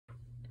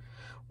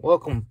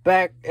Welcome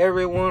back,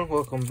 everyone.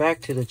 Welcome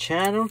back to the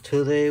channel.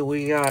 Today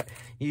we got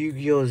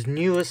Yu-Gi-Oh's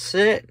newest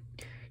set,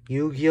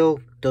 Yu-Gi-Oh!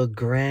 The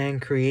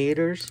Grand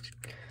Creators.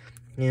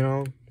 You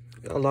know,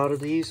 a lot of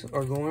these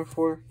are going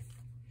for.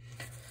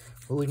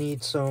 We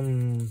need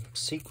some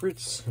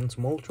secrets and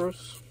some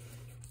ultras.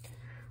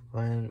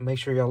 And make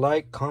sure y'all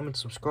like, comment,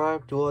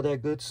 subscribe, do all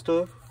that good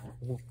stuff.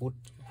 We'll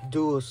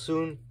do a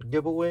soon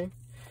giveaway.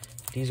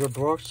 These are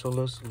Brocks, so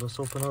let's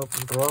open up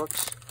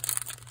Brocks.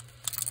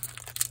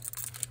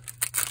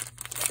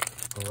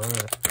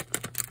 Alright.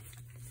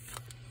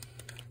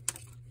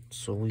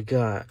 So we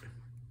got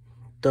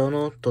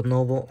Donald, the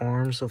Noble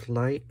Arms of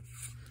Light,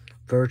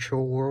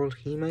 Virtual World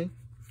Hime,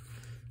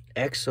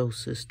 Exo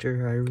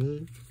Sister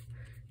Irene,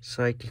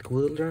 Psychic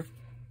Wielder,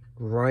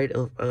 Rite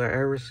of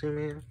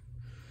Arisimia.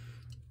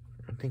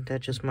 I think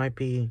that just might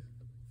be,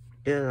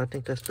 yeah, I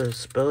think that's the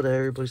spell that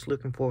everybody's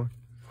looking for.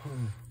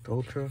 The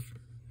Ultra,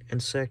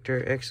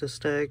 Insector,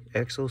 Exostag,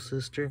 Exo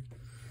Sister.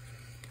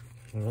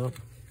 Yep.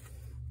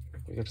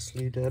 We gotta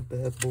sleeve that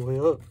bad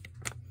boy up.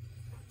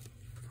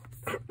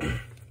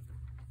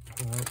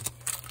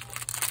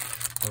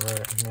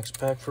 Alright, next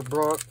pack for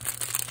Brock.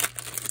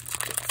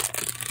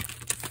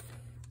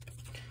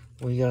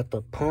 We got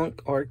the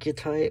Punk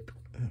archetype,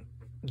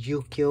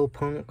 Yugioh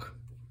Punk,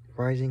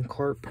 Rising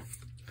Carp,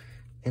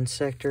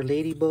 Insector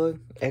Ladybug,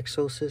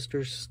 Exo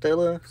Sister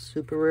Stella,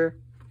 Super Rare,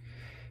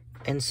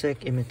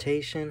 Insect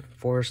Imitation,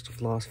 Forest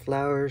of Lost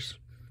Flowers,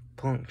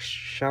 Punk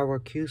Shower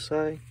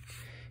Kusai,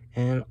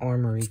 and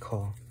Armory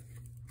Call.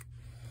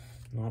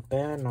 Not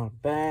bad,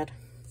 not bad.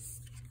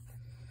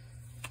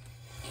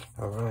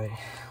 Alright,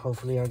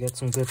 hopefully I get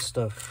some good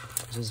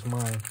stuff. This is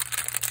mine.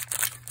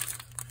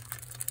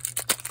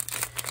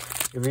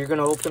 If you're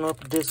gonna open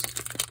up this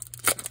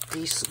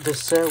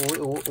set,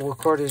 what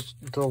card is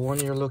the one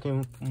you're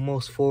looking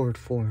most forward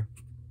for?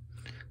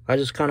 I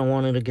just kind of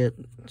wanted to get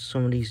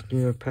some of these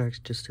newer packs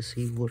just to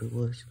see what it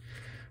was.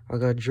 I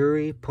got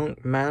Jury,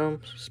 Punk,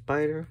 Madam,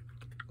 Spider.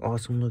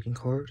 Awesome looking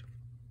card.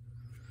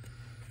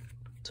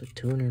 It's a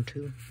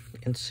 2-2.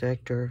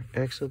 Insector,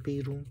 Exo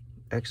Beetle,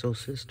 Exo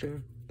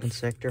Sister,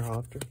 Insector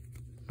Hopter.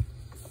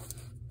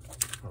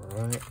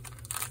 Alright.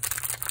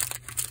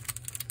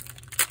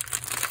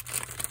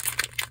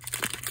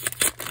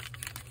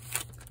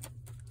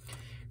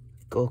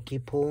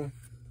 Goki Pull,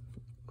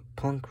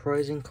 Punk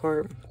Rising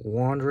Carp,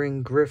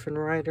 Wandering Griffin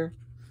Rider.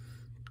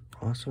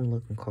 Awesome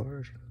looking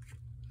card.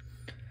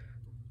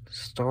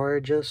 Star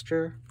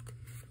Adjuster,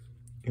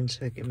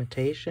 Insect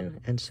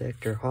Imitation,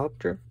 Insector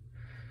Hopter,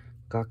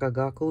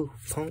 Gakagaku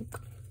Punk.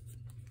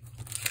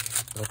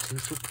 Got 2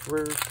 super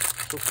rares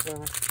so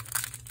far.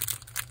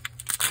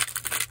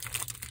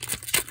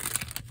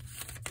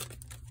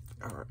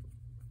 Alright.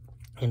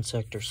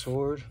 Insector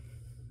Sword,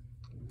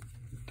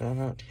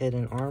 Donut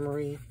Hidden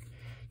Armory,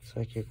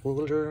 Psychic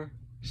Wielder,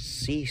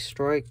 Sea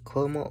Strike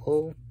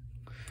Como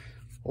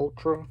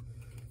Ultra,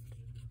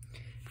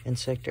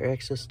 Insector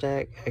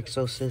Exostack,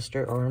 Exo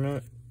Sister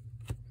Armament.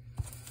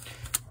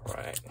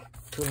 Alright,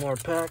 2 more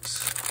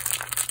packs.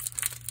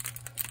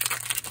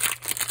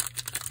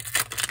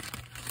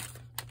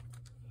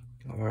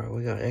 Alright,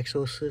 we got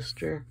Exo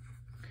Sister,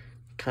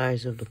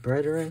 Ties of the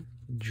Brethren,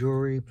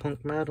 Jewelry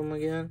Punk Madam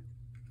again,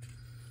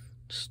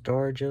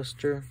 Star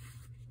Adjuster,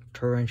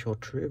 Torrential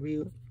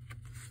Tribute,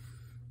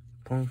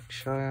 Punk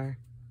Shire,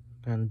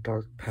 and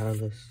Dark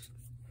Palace.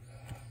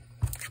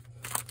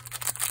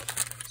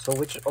 So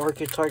which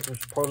archetype is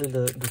probably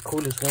the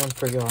coolest one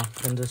for y'all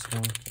in this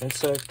one?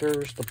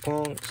 Insectors, the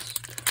Punks,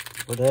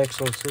 or the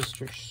Exo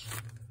Sisters?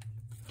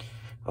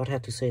 I would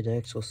have to say the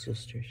Exo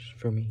Sisters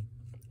for me.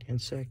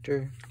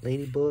 Insector,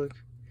 Ladybug,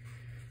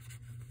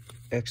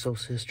 Exo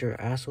Sister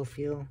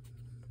Asophil,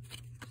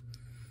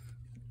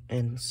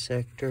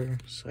 Insector,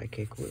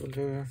 Psychic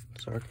Wielder,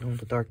 Sarcon,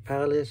 the Dark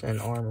Palace,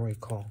 and Armory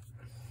Call.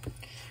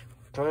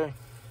 Okay.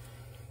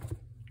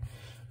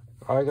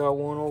 I got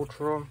 1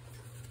 Ultra.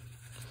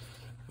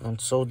 And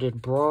so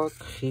did Brock.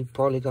 He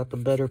probably got the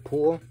better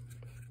pool.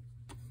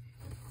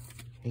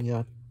 He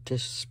got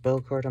this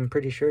spell card. I'm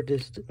pretty sure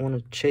this is one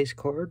of the chase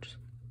cards.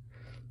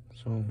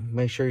 So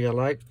make sure you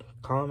like,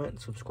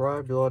 comment,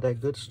 subscribe, do all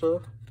that good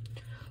stuff.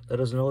 Let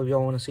us know if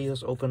y'all want to see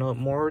us open up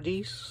more of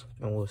these.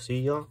 And we'll see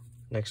y'all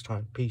next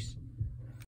time. Peace.